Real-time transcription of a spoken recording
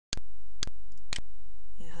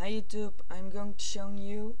Hi YouTube, I'm going to show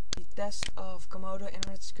you the test of Comodo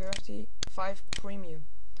Internet Security 5 Premium.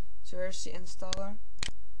 So here's the installer.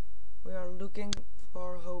 We are looking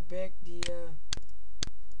for how big the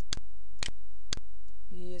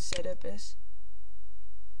setup is.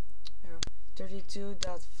 Here,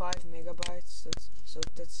 32.5 megabytes. So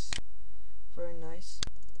that's very nice.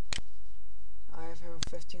 I have here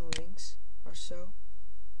 15 links or so.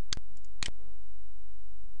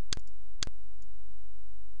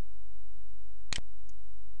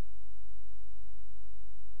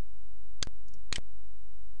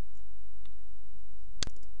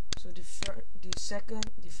 So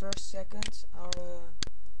the first seconds are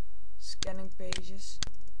scanning pages.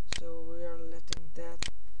 So we are letting that.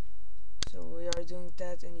 So we are doing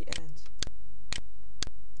that in the end.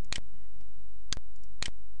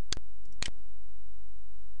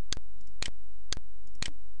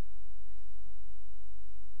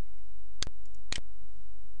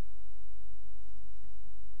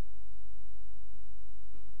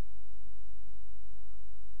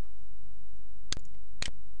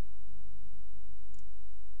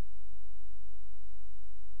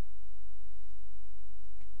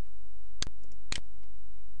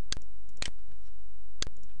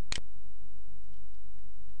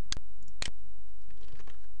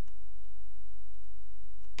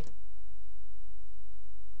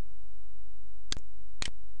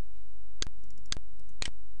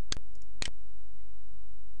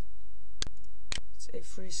 It's a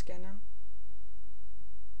free scanner.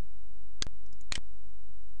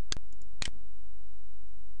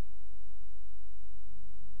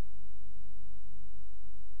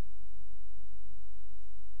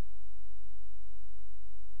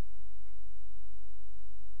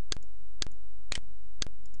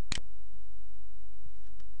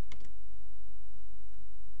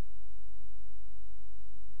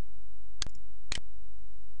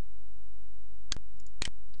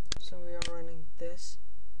 So we are running this.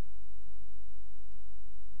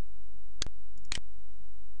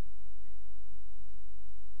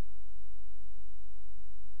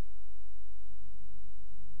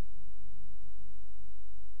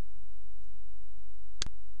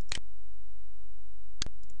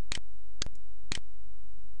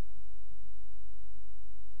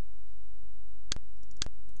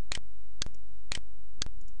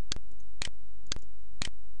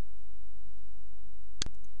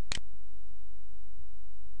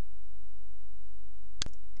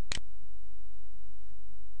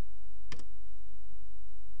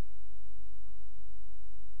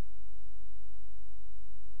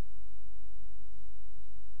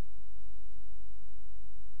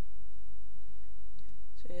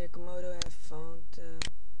 So yeah, Comodo have found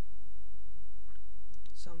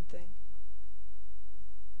something.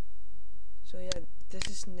 So yeah, this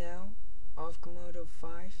is now of Comodo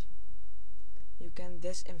 5. You can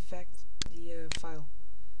disinfect the file.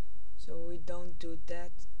 So we don't do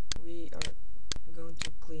that. We are going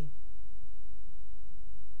to clean.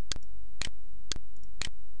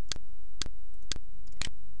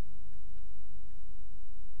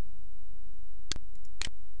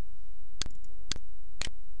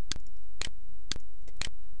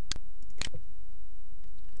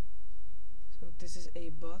 So this is a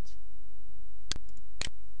bot.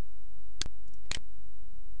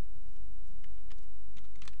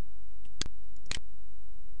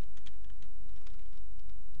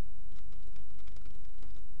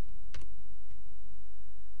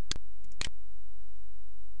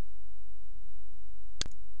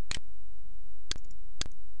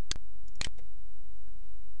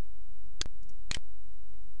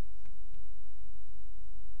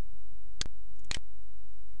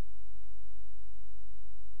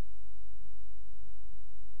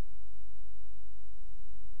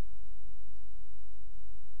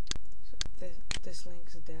 This link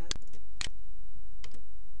is that.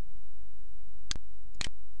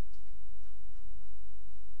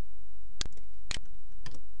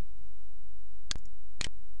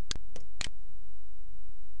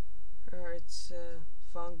 It's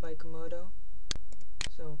found by Comodo,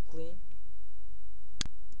 so clean.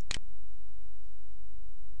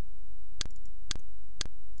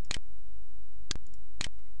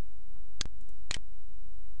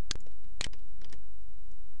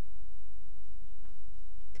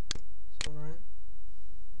 So run.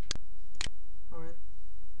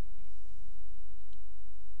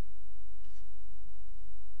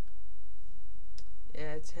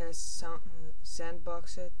 Yeah, it has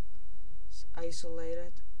sandbox it.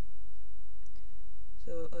 Isolated.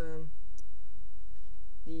 So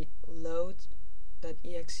the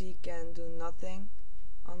load.exe can do nothing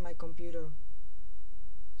on my computer.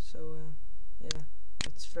 So yeah.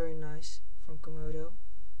 It's very nice from Comodo.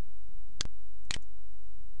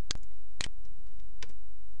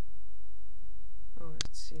 Oh,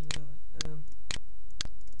 let's see.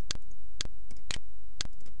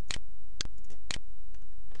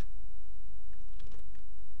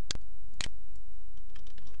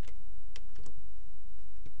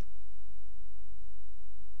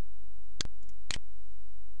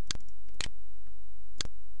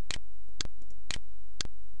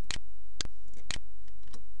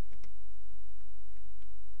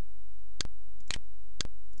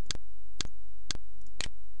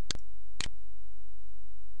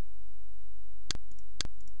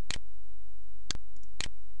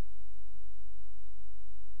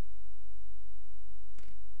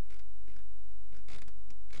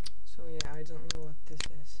 So yeah, I don't know what this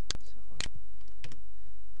is.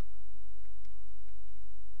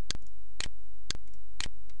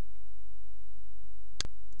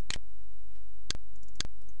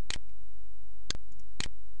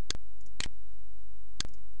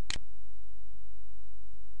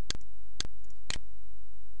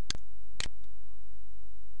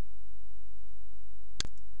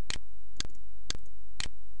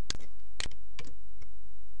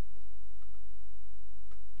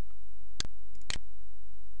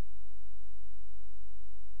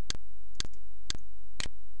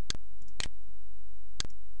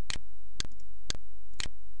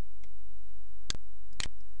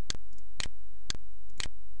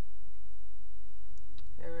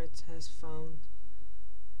 It has found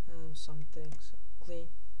something, so clean.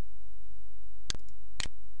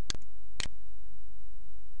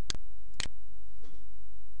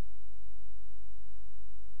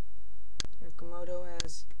 Here Comodo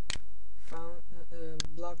has found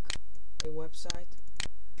blocked a website.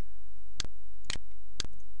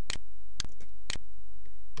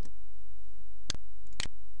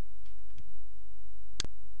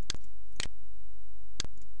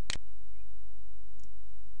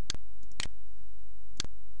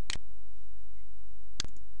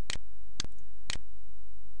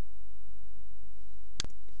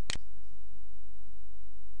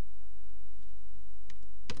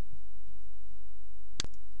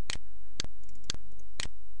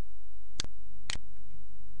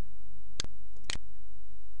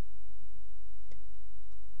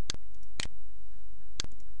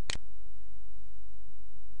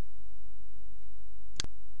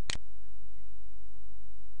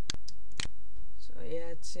 So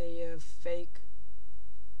yeah, it's a fake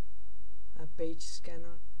page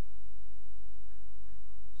scanner.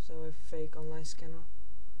 So a fake online scanner.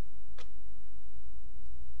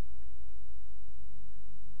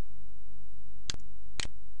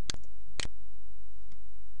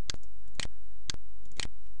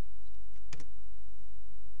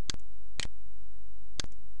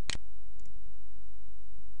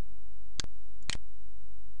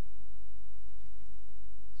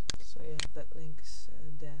 So yeah, that link's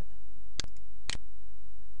that.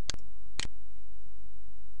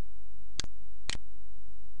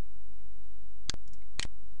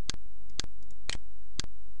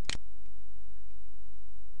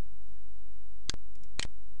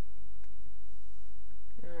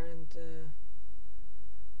 And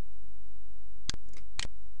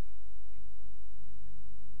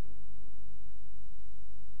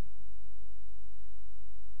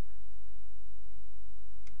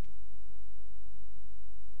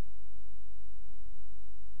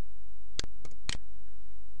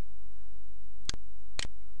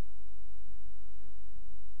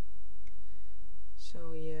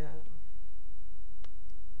so yeah.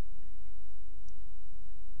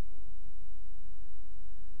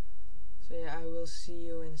 So yeah, I will see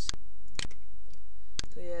you in a second.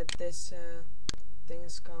 So yeah, this thing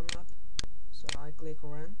has come up. So I click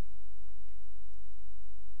run.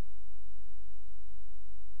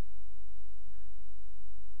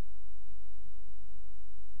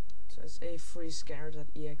 So it's a free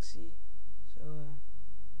scanner.exe. So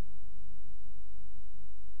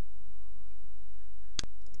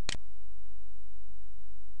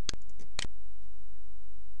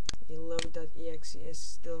the load.exe is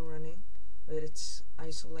still running, but it's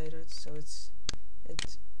isolated, so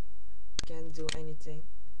it can't do anything.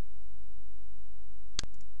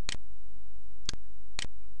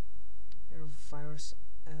 Error virus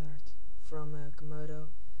alert from Comodo,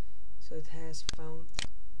 so it has found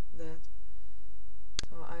that.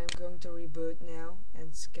 So I'm going to reboot now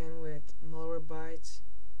and scan with Malwarebytes.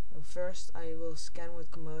 So first I will scan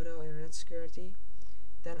with Comodo Internet Security,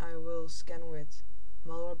 then I will scan with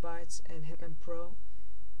Malwarebytes and Hitman Pro,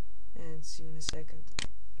 and see you in a second.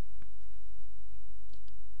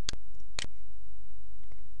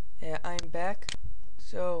 Yeah, I'm back.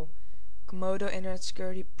 So Comodo Internet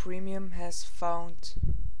Security Premium has found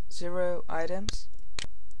 0 items.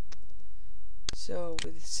 So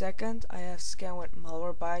with the second, I have scanned with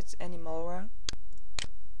Malwarebytes any malware.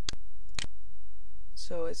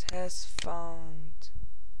 So it has found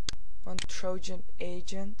one Trojan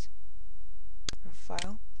agent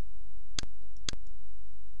file.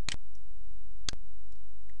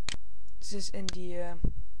 This is in the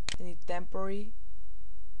temporary.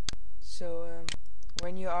 So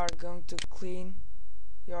when you are going to clean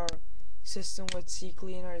your system with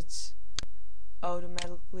CCleaner, it's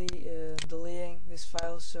automatically deleting this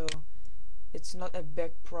file, so it's not a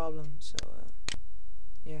big problem. So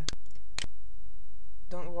yeah,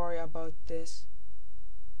 don't worry about this.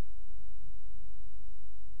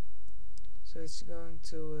 So it's going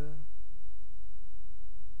to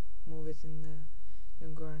move it in the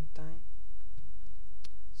new quarantine.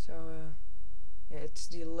 So yeah, it's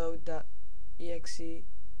the load.exe.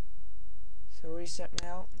 So reset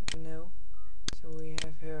now, no. So we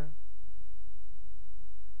have here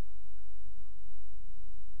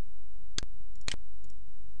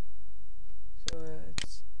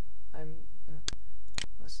it's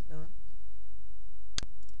was done.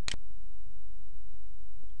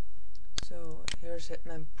 So here's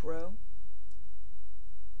Hitman Pro.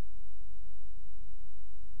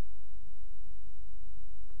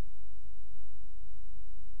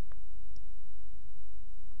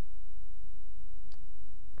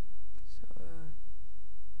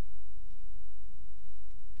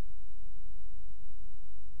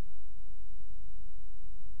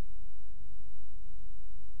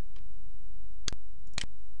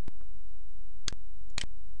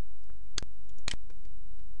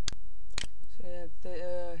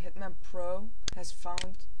 The Hitman Pro has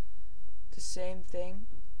found the same thing,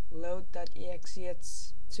 load.exe.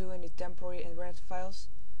 It's 2 in the temporary internet files.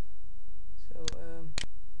 So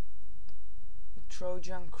the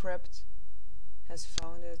Trojan crypt has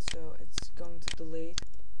found it, so it's going to delete.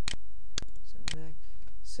 So next,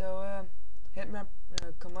 so Hitman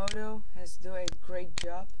Comodo has done a great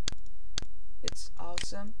job. It's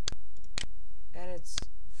awesome and it's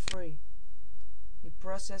free. The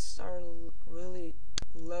processes are really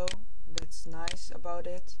low. That's nice about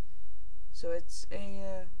it. So it's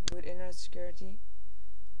a good internet security.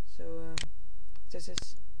 So this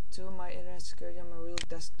is to my internet security on my real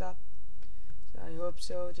desktop. So I hope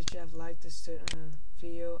so that you have liked this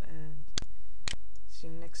video, and see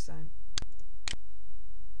you next time.